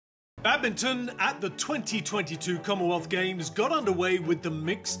Badminton at the 2022 Commonwealth Games got underway with the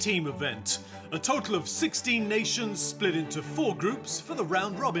mixed team event. A total of 16 nations split into 4 groups for the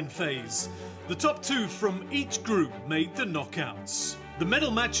round-robin phase. The top 2 from each group made the knockouts. The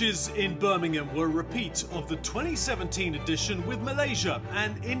medal matches in Birmingham were a repeat of the 2017 edition, with Malaysia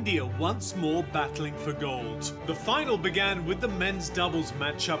and India once more battling for gold. The final began with the men's doubles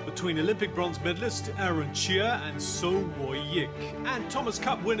matchup between Olympic bronze medalist Aaron Chia and So Woy-yik, and Thomas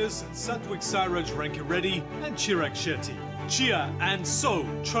Cup winners Satwik Sairaj Rankireddy and Chirag Shetty. Chia and So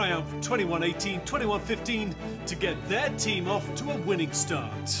triumphed 21-18, 21-15 to get their team off to a winning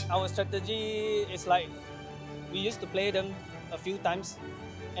start. Our strategy is like we used to play them a few times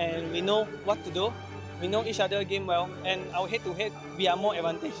and we know what to do. We know each other game well, and our head-to-head we are more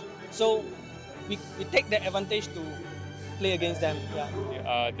advantage. So we take the advantage to play against them.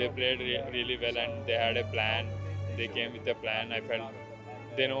 Yeah. They played really well and they had a plan. They came with a plan. I felt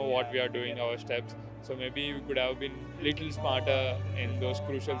they know what we are doing, our steps. So maybe we could have been a little smarter in those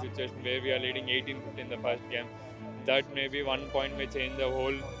crucial situations where we are leading 18-15 in the first game. That maybe one point may change the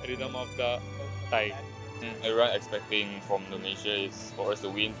whole rhythm of the tie. Everyone expecting from Indonesia is for us to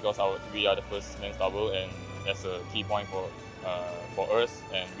win because we are the first men's double, and that's a key point for us,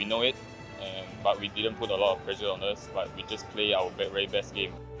 and we know it. But we didn't put a lot of pressure on us, but we just play our very best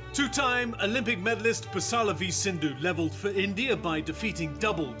game. Two-time Olympic medalist Pusalavi Sindhu levelled for India by defeating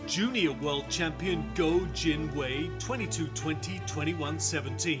double junior world champion Go Jin Wei 22-20,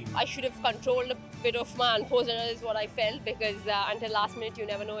 21-17. I should have controlled a bit of my unforced error is what I felt, because until last minute you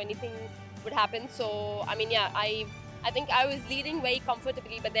never know anything would happen. So I mean, yeah, I think I was leading very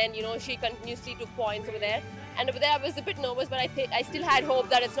comfortably, but then she continuously took points over there, and over there I was a bit nervous, but I still had hope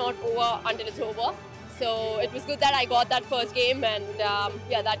that it's not over until it's over. So it was good that I got that first game, and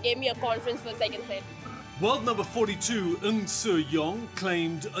yeah, that gave me a confidence for the second set. World number 42 Eun Seo-yong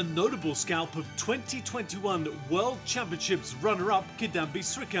claimed a notable scalp of 2021 World Championships runner-up Kidambi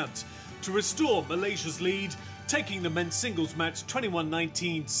Srikanth to restore Malaysia's lead, taking the men's singles match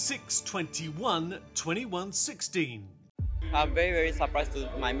 21-19, 6-21, 21-16. I'm very surprised to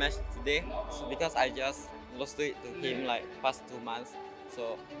my match today, because I just lost to him like past 2 months,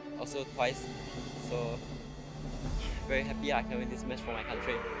 so also twice. So very happy I can win this match for my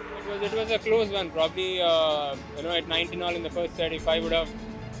country. It was a close one. Probably at 19-all in the first set, if I would have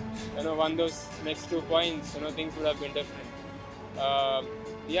won those next 2 points, things would have been different.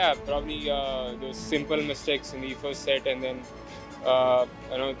 Yeah, probably those simple mistakes in the first set, and then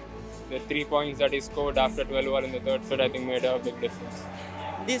the 3 points that he scored after 12-all in the third set, I think made a big difference.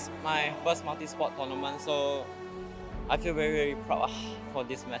 This is my first multi-sport tournament, so I feel very proud for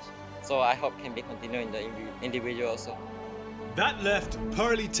this match. So I hope can be continued in the individual also. That left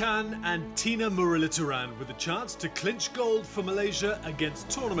Pearly Tan and Tina Muralidharan with a chance to clinch gold for Malaysia against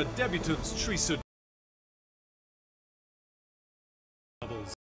tournament debutants Trisha.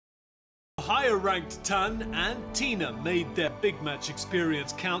 Higher-ranked Tan and Tina made their big match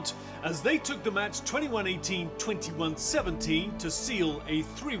experience count as they took the match 21-18, 21-17 to seal a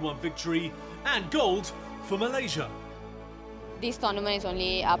 3-1 victory and gold for Malaysia. This tournament is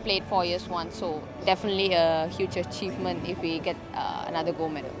only played 4 years once, so definitely a huge achievement if we get another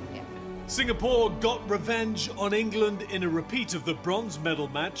gold medal. Yeah. Singapore got revenge on England in a repeat of the bronze medal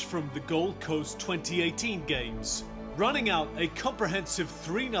match from the Gold Coast 2018 Games, running out a comprehensive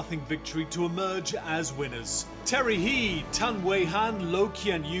 3-0 victory to emerge as winners. Terry He, Tan Wei Han, Lo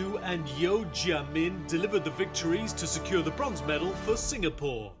Kian Yu and Yo Jia Min delivered the victories to secure the bronze medal for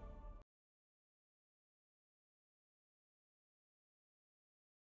Singapore.